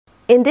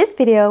In this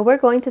video, we're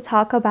going to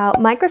talk about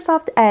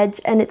Microsoft Edge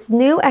and its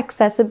new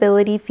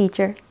accessibility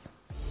features.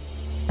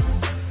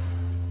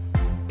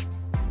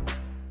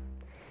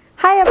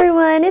 Hi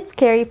everyone, it's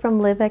Carrie from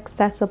Live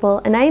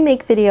Accessible, and I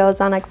make videos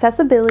on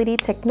accessibility,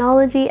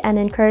 technology, and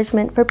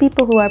encouragement for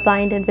people who are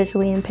blind and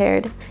visually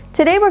impaired.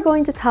 Today we're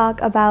going to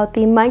talk about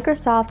the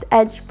Microsoft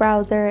Edge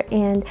browser,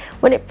 and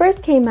when it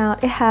first came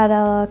out it had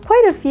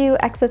quite a few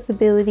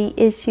accessibility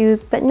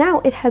issues, but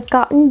now it has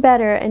gotten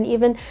better, and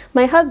even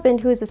my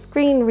husband, who is a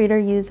screen reader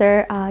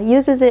user,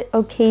 uses it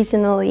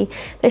occasionally.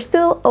 There's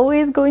still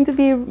always going to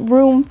be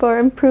room for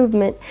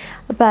improvement,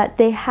 but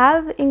they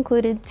have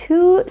included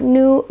two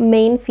new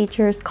main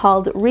features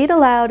called Read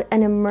Aloud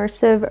and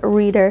Immersive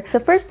Reader. The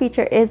first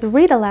feature is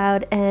Read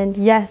Aloud, and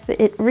yes,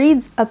 it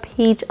reads a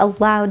page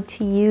aloud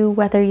to you,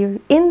 whether you're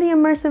in the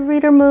immersive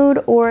reader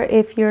mode or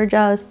if you're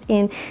just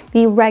in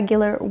the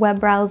regular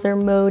web browser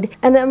mode.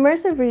 And the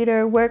immersive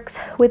reader works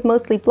with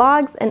mostly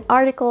blogs and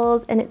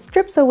articles, and it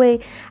strips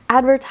away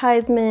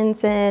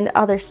advertisements and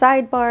other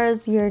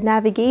sidebars, your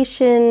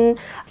navigation,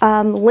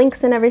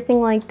 links and everything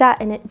like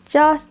that, and it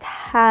just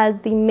has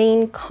the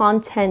main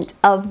content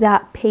of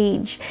that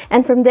page.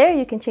 And from there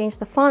you can change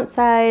the font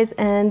size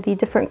and the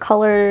different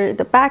color,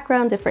 the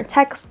background, different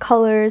text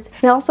colors.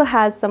 It also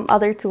has some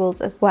other tools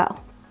as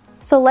well.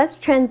 So let's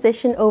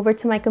transition over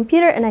to my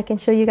computer and I can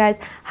show you guys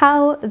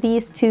how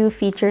these two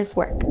features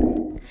work.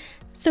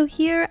 So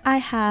here I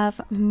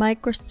have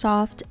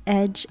Microsoft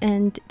Edge,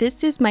 and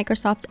this is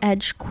Microsoft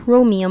Edge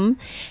Chromium,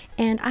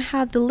 and I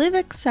have the Live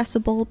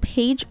Accessible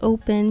page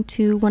open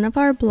to one of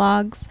our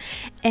blogs,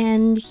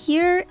 and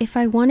here if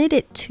I wanted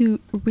it to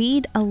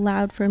read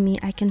aloud for me,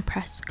 I can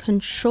press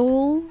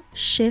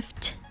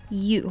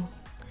Control-Shift-U.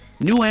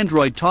 New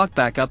Android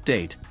TalkBack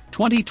Update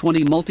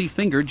 2020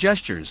 Multi-Finger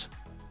Gestures.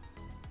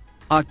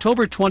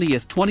 October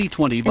 20th,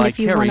 2020 by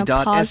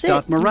Carrie.S.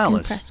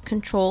 Morales. Press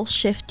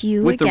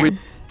Control-Shift-U again.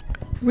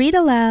 Read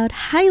Aloud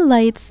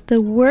highlights the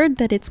word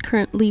that it's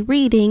currently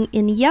reading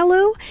in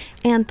yellow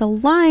and the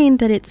line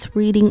that it's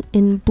reading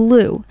in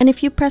blue. And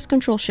if you press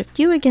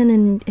Control-Shift-U again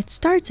and it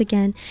starts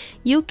again,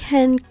 you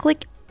can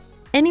click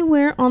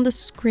anywhere on the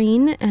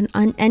screen and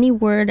on any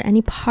word,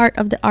 any part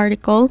of the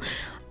article,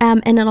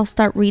 and it'll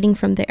start reading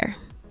from there.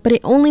 But it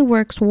only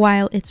works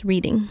while it's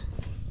reading.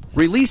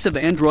 Release of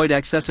Android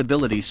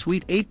Accessibility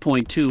Suite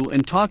 8.2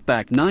 and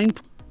TalkBack 9.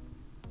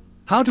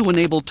 How to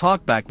enable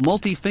TalkBack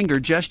multi-finger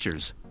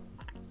gestures.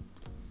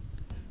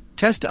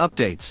 Test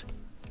updates.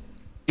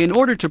 In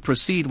order to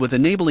proceed with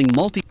enabling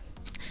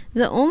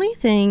The only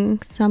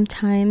thing,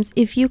 sometimes,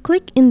 if you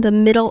click in the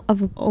middle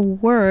of a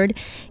word,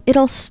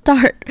 it'll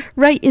start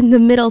right in the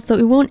middle, so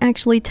it won't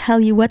actually tell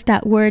you what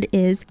that word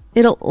is.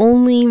 It'll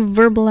only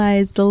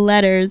verbalize the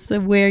letters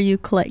where you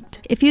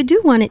clicked. If you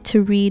do want it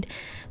to read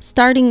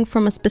starting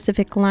from a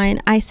specific line,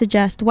 I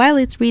suggest while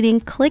it's reading,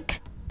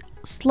 click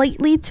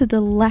slightly to the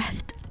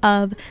left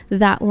of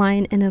that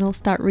line and it'll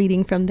start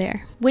reading from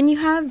there. When you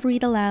have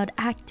Read Aloud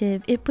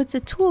active, it puts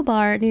a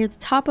toolbar near the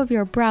top of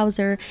your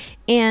browser,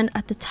 and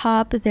at the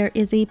top there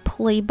is a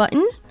play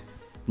button,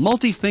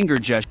 multi-finger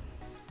gesture,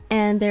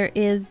 and there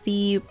is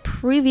the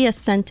previous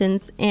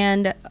sentence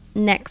and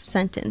next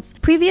sentence.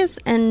 Previous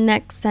and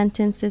next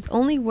sentences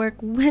only work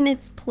when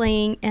it's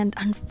playing, and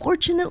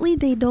unfortunately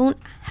they don't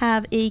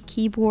have a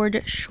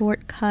keyboard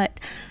shortcut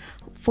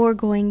for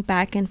going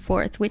back and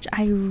forth, which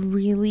I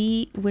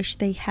really wish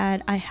they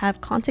had. I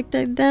have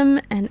contacted them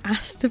and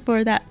asked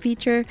for that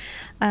feature,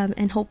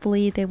 and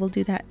hopefully they will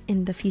do that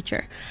in the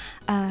future.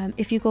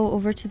 If you go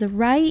over to the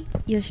right,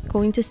 you're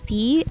going to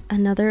see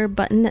another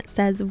button that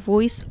says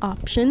Voice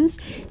Options,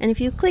 and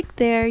if you click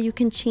there, you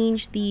can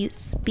change the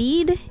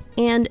speed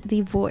and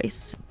the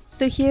voice.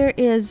 So here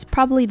is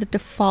probably the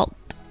default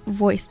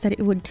voice that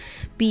it would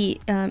be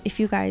if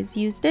you guys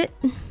used it.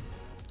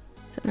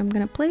 So I'm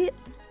gonna play it.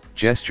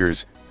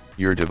 Gestures.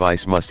 Your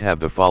device must have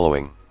the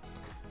following: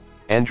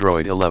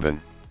 Android 11,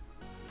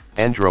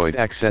 Android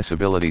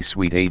Accessibility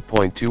Suite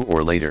 8.2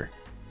 or later.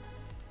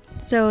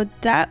 So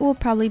that will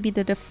probably be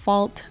the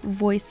default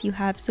voice you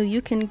have, so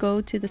you can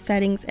go to the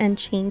settings and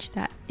change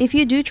that. If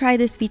you do try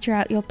this feature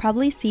out, you'll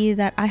probably see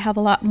that I have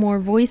a lot more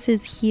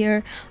voices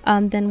here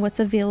than what's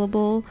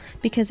available,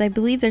 because I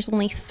believe there's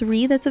only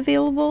 3 that's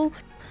available.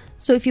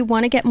 So if you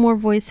want to get more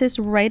voices,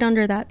 right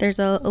under that there's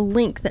a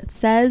link that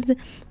says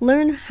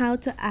learn how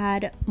to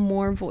add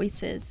more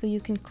voices. So you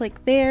can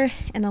click there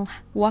and I'll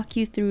walk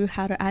you through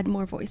how to add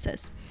more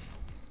voices.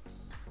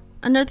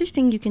 Another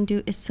thing you can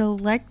do is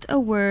select a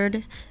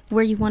word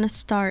where you want to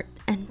start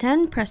and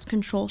then press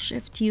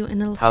Control-Shift-U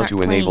and it'll start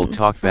playing. How to enable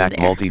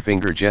TalkBack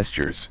multi-finger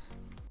gestures.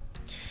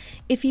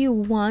 If you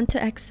want to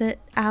exit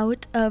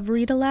out of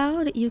Read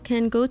Aloud, you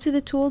can go to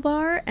the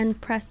toolbar and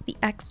press the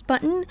X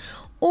button,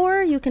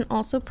 or you can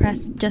also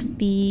press just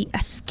the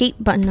Escape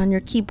button on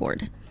your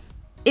keyboard.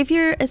 If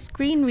you're a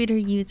screen reader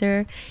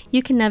user,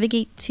 you can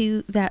navigate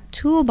to that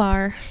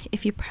toolbar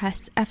if you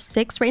press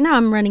F6. Right now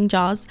I'm running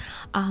JAWS,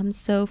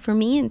 so for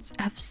me it's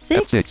F6.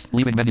 F6,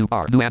 leaving menu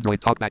bar, new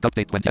Android talkback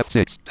update when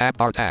F6, tab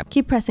bar tab.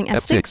 Keep pressing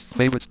F6. F6,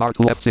 favorites bar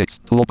tool F6,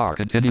 toolbar,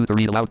 continue to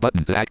read aloud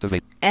button to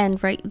activate.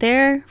 And right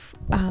there,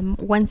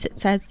 once it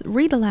says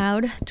read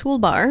aloud,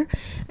 toolbar,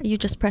 you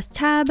just press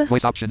tab.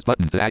 Voice options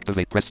button to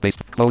activate, press space,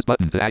 close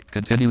button to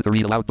continue to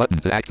read aloud button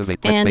to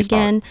activate, press and space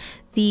again, bar.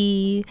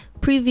 The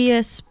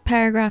previous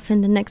paragraph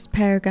and the next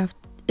paragraph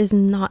is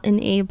not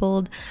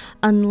enabled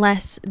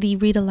unless the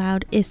read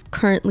aloud is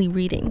currently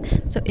reading.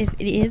 So if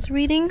it is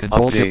reading,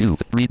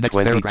 Update read next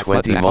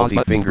 2020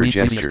 multi-finger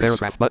gestures.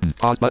 Button,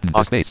 pause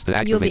button, space to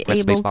activate, you'll be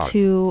able press space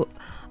to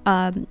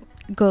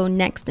go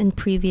next and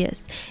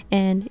previous,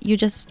 and you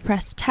just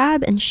press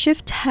tab and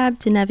shift tab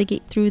to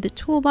navigate through the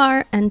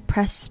toolbar and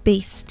press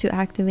space to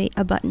activate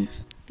a button.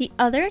 The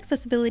other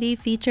accessibility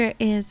feature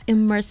is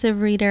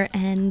Immersive Reader,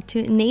 and to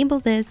enable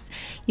this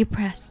you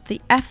press the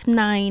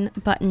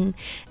F9 button,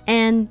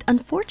 and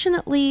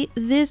unfortunately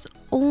this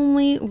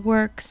only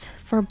works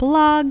for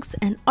blogs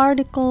and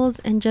articles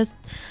and just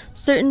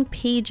certain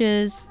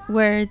pages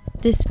where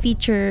this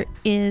feature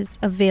is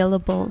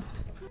available.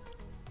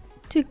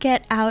 To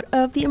get out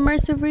of the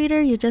Immersive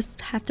Reader, you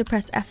just have to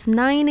press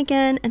F9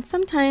 again, and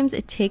sometimes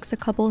it takes a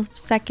couple of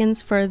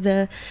seconds for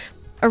the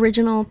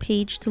original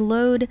page to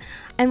load.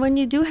 And when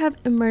you do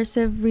have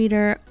Immersive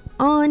Reader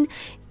on,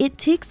 it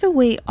takes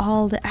away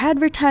all the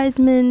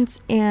advertisements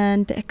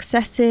and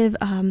excessive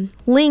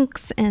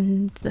links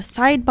and the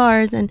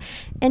sidebars and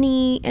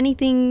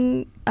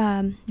anything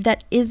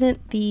that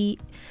isn't the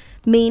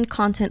main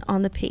content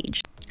on the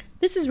page.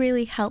 This is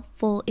really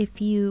helpful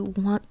if you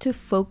want to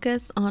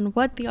focus on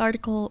what the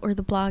article or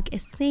the blog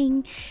is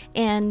saying,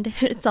 and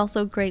it's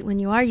also great when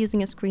you are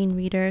using a screen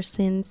reader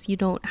since you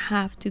don't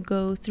have to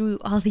go through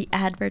all the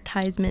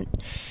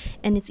advertisement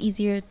and it's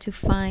easier to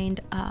find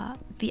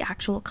the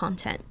actual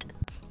content.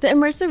 The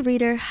Immersive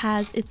Reader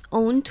has its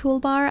own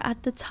toolbar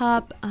at the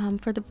top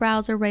for the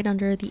browser right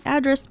under the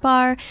address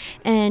bar,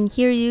 and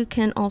here you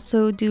can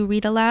also do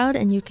read aloud,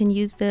 and you can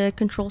use the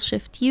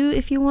Control-Shift-U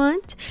if you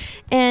want,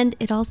 and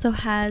it also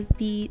has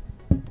the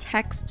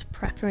text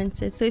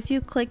preferences. So if you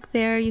click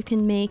there, you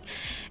can make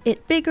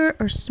it bigger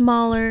or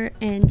smaller,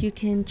 and you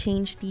can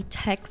change the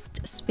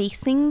text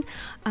spacing.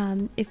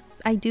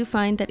 I do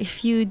find that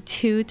if you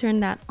do turn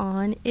that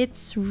on,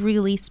 it's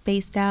really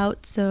spaced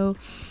out, so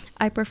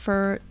I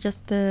prefer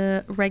just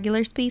the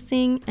regular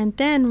spacing. And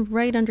then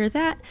right under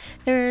that,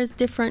 there's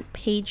different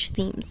page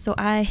themes. So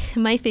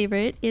my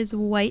favorite is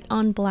white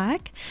on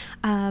black,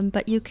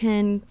 but you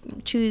can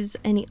choose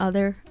any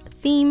other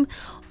theme,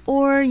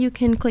 or you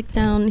can click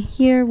down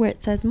here where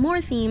it says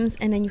more themes,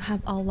 and then you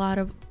have a lot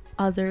of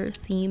other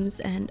themes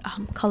and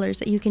colors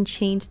that you can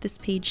change this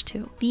page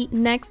to. The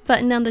next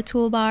button on the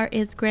toolbar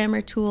is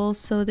grammar tools,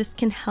 so this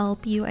can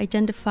help you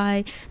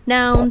identify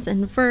nouns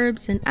and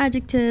verbs and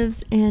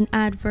adjectives and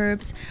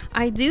adverbs.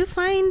 I do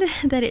find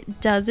that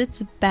it does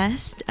its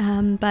best,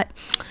 but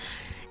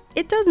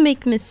it does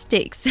make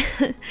mistakes.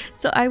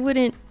 So I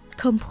wouldn't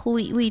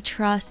completely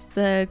trust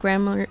the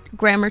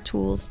grammar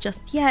tools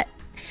just yet.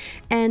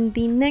 And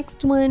the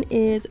next one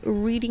is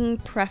reading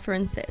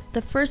preferences.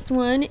 The first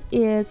one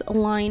is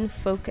line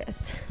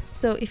focus.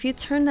 So if you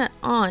turn that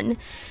on,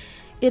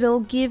 it'll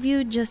give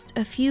you just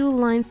a few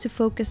lines to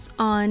focus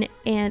on,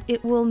 and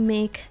it will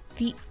make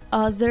the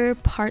other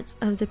parts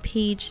of the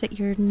page that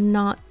you're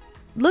not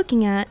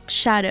looking at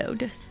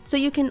shadowed. So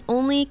you can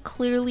only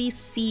clearly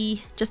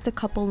see just a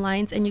couple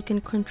lines, and you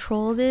can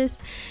control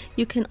this.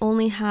 You can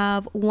only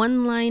have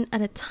one line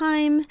at a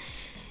time.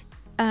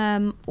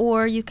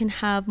 Or you can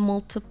have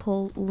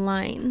multiple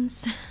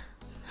lines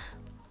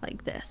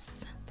like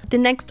this. The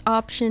next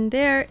option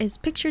there is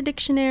picture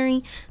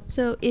dictionary.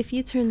 So if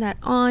you turn that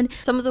on,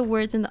 some of the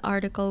words in the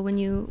article, when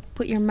you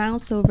put your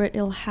mouse over it,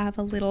 it'll have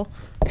a little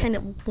kind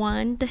of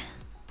wand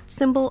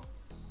symbol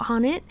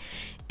on it,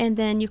 and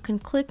then you can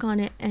click on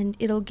it and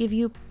it'll give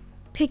you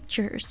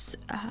pictures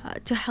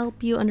to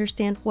help you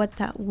understand what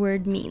that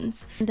word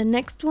means. And the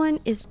next one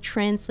is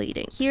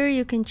translating. Here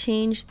you can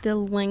change the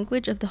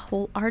language of the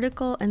whole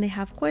article, and they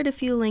have quite a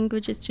few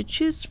languages to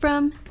choose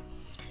from,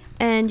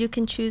 and you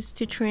can choose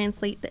to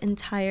translate the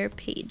entire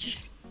page.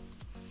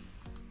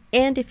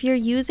 And if you're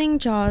using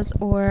JAWS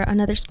or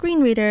another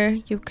screen reader,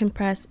 you can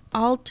press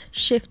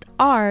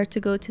Alt-Shift-R to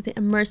go to the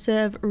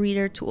Immersive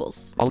Reader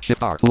tools.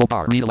 Alt-Shift-R,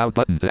 toolbar, read aloud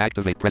button to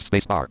activate, press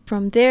space bar.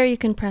 From there, you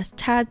can press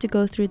Tab to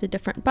go through the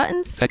different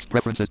buttons. Text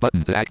preferences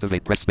button to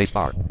activate, press space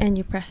bar. And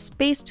you press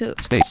space to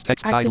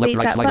text size left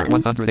right slider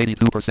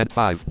 182%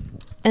 5.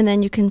 And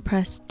then you can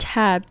press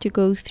Tab to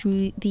go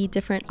through the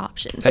different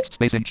options. Text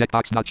spacing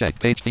checkbox not checked.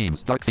 Page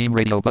themes, dark theme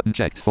radio button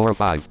checked, 4 of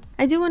 5.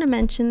 I do want to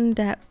mention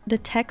that the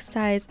text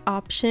size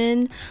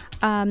option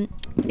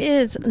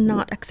is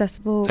not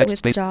accessible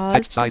with JAWS.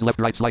 Text size left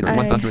right slider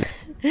 100.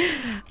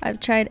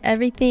 I've tried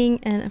everything,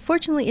 and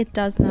unfortunately it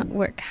does not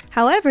work.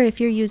 However, if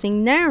you're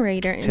using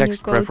narrator and text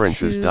you go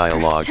preferences to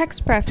dialog,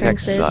 text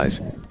preferences, text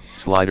size,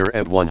 Slider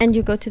at 1. And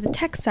you go to the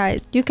text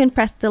size. You can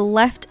press the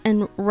left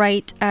and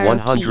right arrow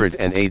keys.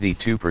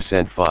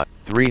 182% 5.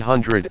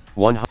 300.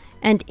 100.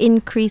 And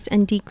increase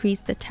and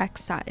decrease the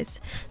text size.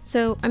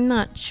 So I'm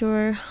not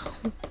sure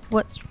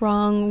what's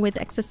wrong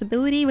with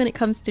accessibility when it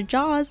comes to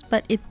JAWS,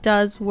 but it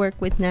does work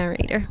with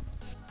narrator.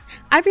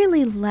 I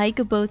really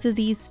like both of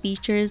these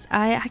features.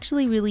 I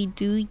actually really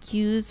do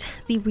use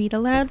the Read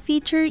Aloud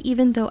feature,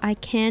 even though I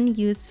can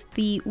use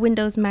the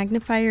Windows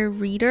Magnifier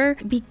reader,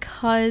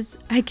 because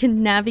I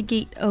can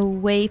navigate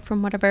away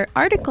from whatever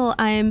article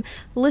I'm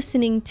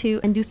listening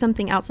to and do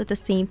something else at the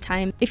same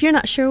time. If you're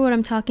not sure what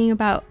I'm talking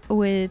about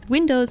with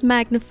Windows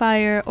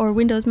Magnifier or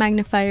Windows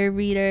Magnifier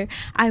Reader,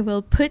 I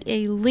will put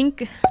a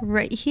link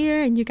right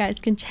here and you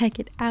guys can check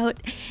it out,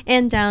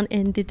 and down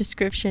in the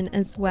description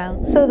as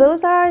well. So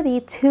those are the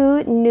two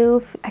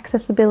new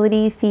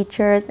accessibility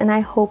features, and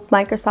I hope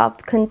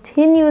Microsoft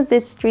continues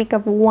this streak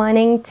of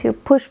wanting to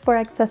push for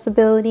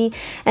accessibility,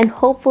 and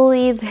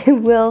hopefully they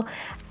will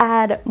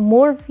add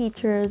more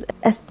features,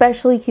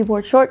 especially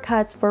keyboard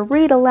shortcuts for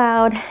Read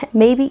Aloud,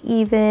 maybe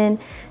even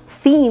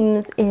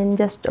themes in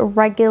just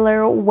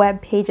regular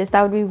web pages.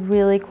 That would be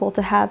really cool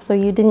to have, so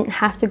you didn't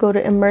have to go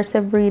to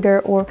Immersive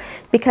Reader, or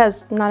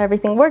because not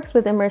everything works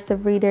with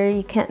Immersive Reader,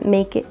 you can't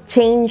make it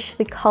change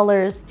the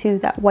colors to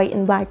that white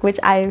and black, which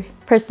I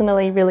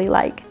personally really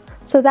like.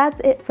 So that's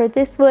it for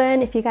this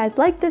one. If you guys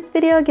like this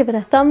video, give it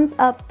a thumbs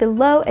up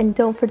below, and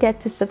don't forget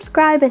to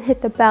subscribe and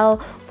hit the bell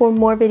for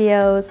more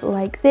videos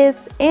like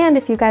this. And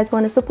if you guys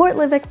want to support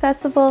Live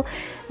Accessible,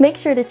 make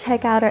sure to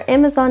check out our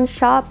Amazon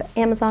shop,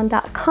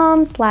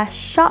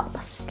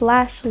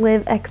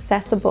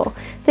 amazon.com/shop/liveaccessible.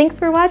 Thanks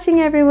for watching,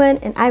 everyone,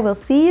 and I will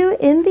see you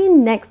in the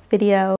next video.